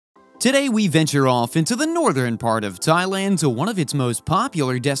Today we venture off into the northern part of Thailand to one of its most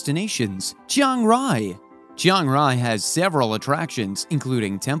popular destinations, Chiang Rai. Chiang Rai has several attractions,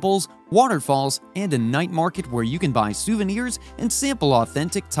 including temples, waterfalls, and a night market where you can buy souvenirs and sample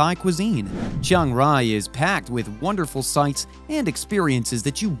authentic Thai cuisine. Chiang Rai is packed with wonderful sights and experiences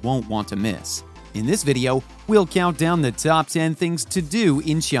that you won't want to miss. In this video, we'll count down the top 10 things to do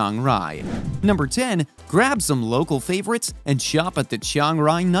in Chiang Rai. Number 10. Grab some local favorites and shop at the Chiang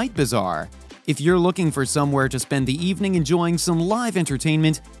Rai Night Bazaar. If you're looking for somewhere to spend the evening enjoying some live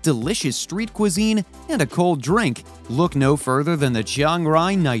entertainment, delicious street cuisine, and a cold drink, look no further than the Chiang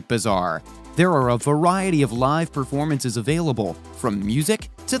Rai Night Bazaar. There are a variety of live performances available, from music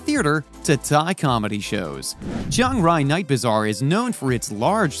to theater to Thai comedy shows. Chiang Rai Night Bazaar is known for its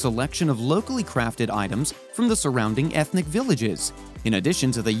large selection of locally crafted items from the surrounding ethnic villages. In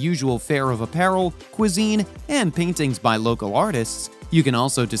addition to the usual fare of apparel, cuisine, and paintings by local artists, you can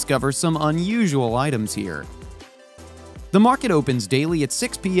also discover some unusual items here. The market opens daily at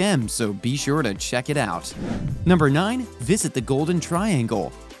 6 p.m., so be sure to check it out. Number 9. Visit the Golden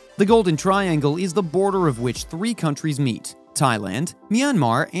Triangle. The Golden Triangle is the border of which 3 countries meet: Thailand,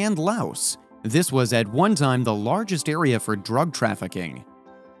 Myanmar, and Laos. This was at one time the largest area for drug trafficking.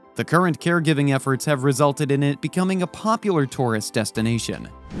 The current caregiving efforts have resulted in it becoming a popular tourist destination.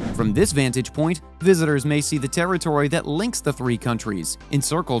 From this vantage point, visitors may see the territory that links the 3 countries,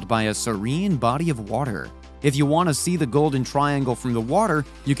 encircled by a serene body of water. If you want to see the Golden Triangle from the water,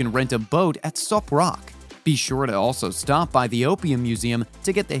 you can rent a boat at Sop Rock. Be sure to also stop by the Opium Museum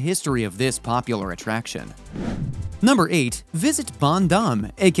to get the history of this popular attraction. Number 8. Visit Ban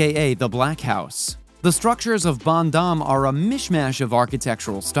Dam, aka the Black House. The structures of Ban Dam are a mishmash of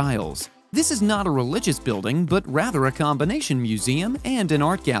architectural styles. This is not a religious building, but rather a combination museum and an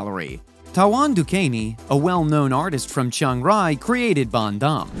art gallery. Tawan Duquesne, a well-known artist from Chiang Rai, created Ban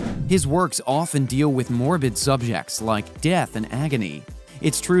Dam. His works often deal with morbid subjects like death and agony.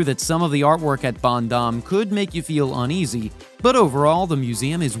 It's true that some of the artwork at Ban Dam could make you feel uneasy, but overall the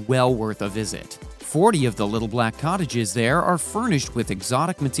museum is well worth a visit. 40 of the little black cottages there are furnished with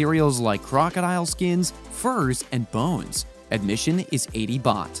exotic materials like crocodile skins, furs, and bones. Admission is 80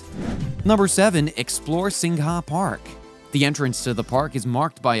 baht. Number 7. Explore Singha Park. The entrance to the park is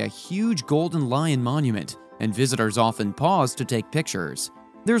marked by a huge golden lion monument, and visitors often pause to take pictures.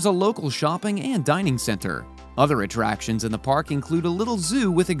 There's a local shopping and dining center. Other attractions in the park include a little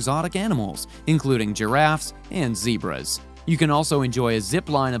zoo with exotic animals, including giraffes and zebras. You can also enjoy a zip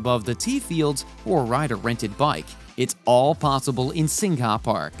line above the tea fields or ride a rented bike. It's all possible in Singha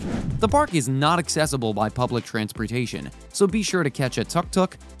Park. The park is not accessible by public transportation, so be sure to catch a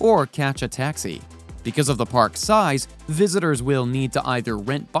tuk-tuk or catch a taxi. Because of the park's size, visitors will need to either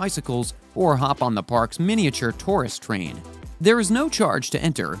rent bicycles or hop on the park's miniature tourist train. There is no charge to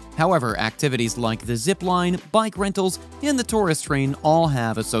enter. However, activities like the zip line, bike rentals, and the tourist train all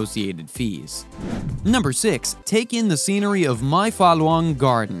have associated fees. Number 6. Take in the scenery of Mai Fa Luang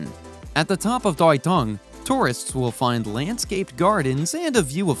Garden. At the top of Doi Tung, tourists will find landscaped gardens and a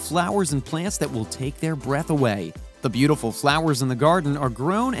view of flowers and plants that will take their breath away. The beautiful flowers in the garden are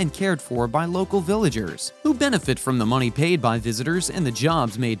grown and cared for by local villagers, who benefit from the money paid by visitors and the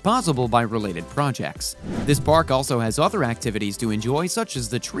jobs made possible by related projects. This park also has other activities to enjoy, such as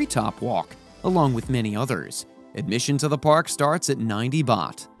the treetop walk, along with many others. Admission to the park starts at 90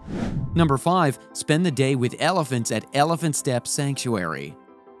 baht. Number 5. Spend the day with elephants at Elephant Step Sanctuary.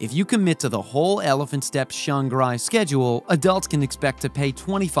 If you commit to the whole Elephant Step Chiang Rai schedule, adults can expect to pay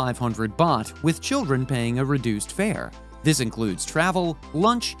 2,500 baht, with children paying a reduced fare. This includes travel,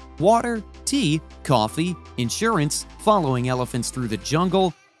 lunch, water, tea, coffee, insurance, following elephants through the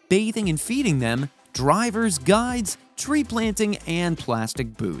jungle, bathing and feeding them, drivers, guides, tree planting, and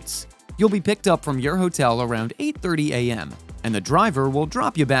plastic boots. You'll be picked up from your hotel around 8:30 a.m., and the driver will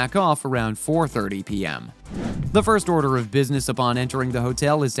drop you back off around 4:30 p.m. The first order of business upon entering the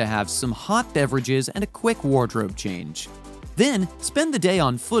hotel is to have some hot beverages and a quick wardrobe change. Then, spend the day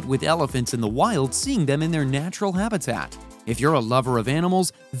on foot with elephants in the wild, seeing them in their natural habitat. If you're a lover of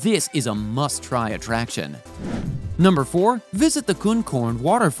animals, this is a must-try attraction. Number 4. Visit the Khun Khorn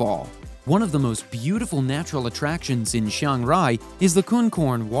Waterfall. One of the most beautiful natural attractions in Chiang Rai is the Khun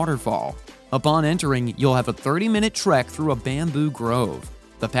Khorn Waterfall. Upon entering, you'll have a 30-minute trek through a bamboo grove.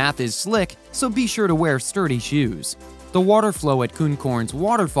 The path is slick, so be sure to wear sturdy shoes. The water flow at Khun Khorn's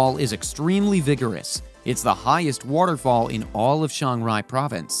waterfall is extremely vigorous. It's the highest waterfall in all of Chiang Rai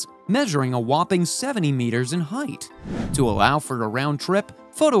province, measuring a whopping 70 meters in height. To allow for a round trip,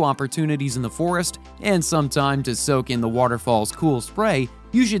 photo opportunities in the forest, and some time to soak in the waterfall's cool spray,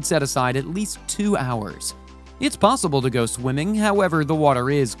 you should set aside at least 2 hours. It's possible to go swimming, however, the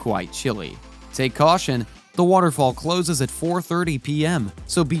water is quite chilly. Take caution, the waterfall closes at 4:30 p.m.,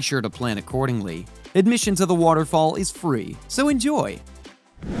 so be sure to plan accordingly. Admission to the waterfall is free, so enjoy!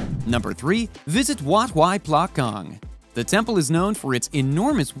 Number 3. Visit Wat Wai Plak Kong. The temple is known for its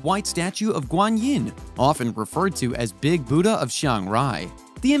enormous white statue of Guan Yin, often referred to as Big Buddha of Chiang Rai.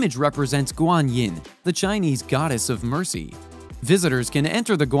 The image represents Guan Yin, the Chinese goddess of mercy. Visitors can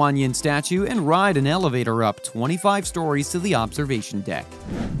enter the Guan Yin statue and ride an elevator up 25 stories to the observation deck.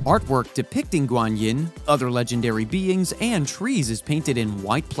 Artwork depicting Guan Yin, other legendary beings, and trees is painted in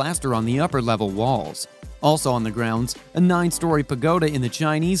white plaster on the upper-level walls. Also on the grounds, a 9-story pagoda in the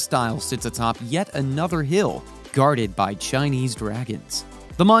Chinese style sits atop yet another hill, guarded by Chinese dragons.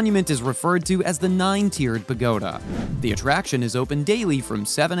 The monument is referred to as the 9-tiered pagoda. The attraction is open daily from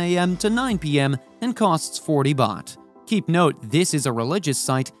 7 a.m. to 9 p.m. and costs 40 baht. Keep note, this is a religious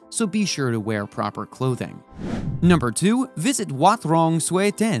site, so be sure to wear proper clothing. Number 2. Visit Wat Rong Sui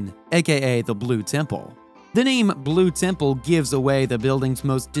Ten, aka the Blue Temple. The name Blue Temple gives away the building's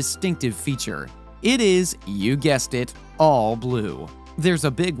most distinctive feature. It is, you guessed it, all blue. There's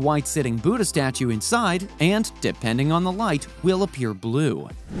a big white sitting Buddha statue inside, and, depending on the light, will appear blue.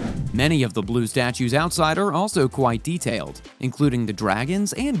 Many of the blue statues outside are also quite detailed, including the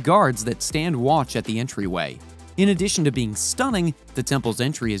dragons and guards that stand watch at the entryway. In addition to being stunning, the temple's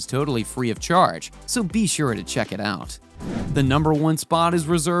entry is totally free of charge, so be sure to check it out. The number 1 spot is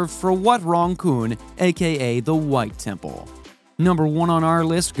reserved for Wat Rong Kun, aka the White Temple. Number 1 on our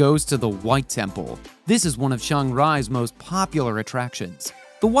list goes to the White Temple. This is one of Chiang Rai's most popular attractions.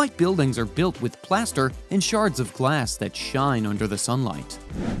 The white buildings are built with plaster and shards of glass that shine under the sunlight.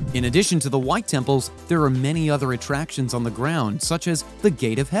 In addition to the White Temples, there are many other attractions on the ground, such as the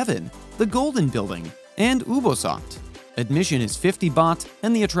Gate of Heaven, the Golden Building, and Ubosat. Admission is 50 baht,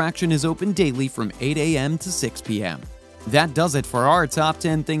 and the attraction is open daily from 8 a.m. to 6 p.m. That does it for our top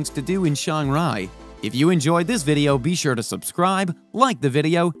 10 things to do in Chiang Rai. If you enjoyed this video, be sure to subscribe, like the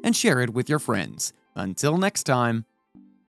video, and share it with your friends. Until next time.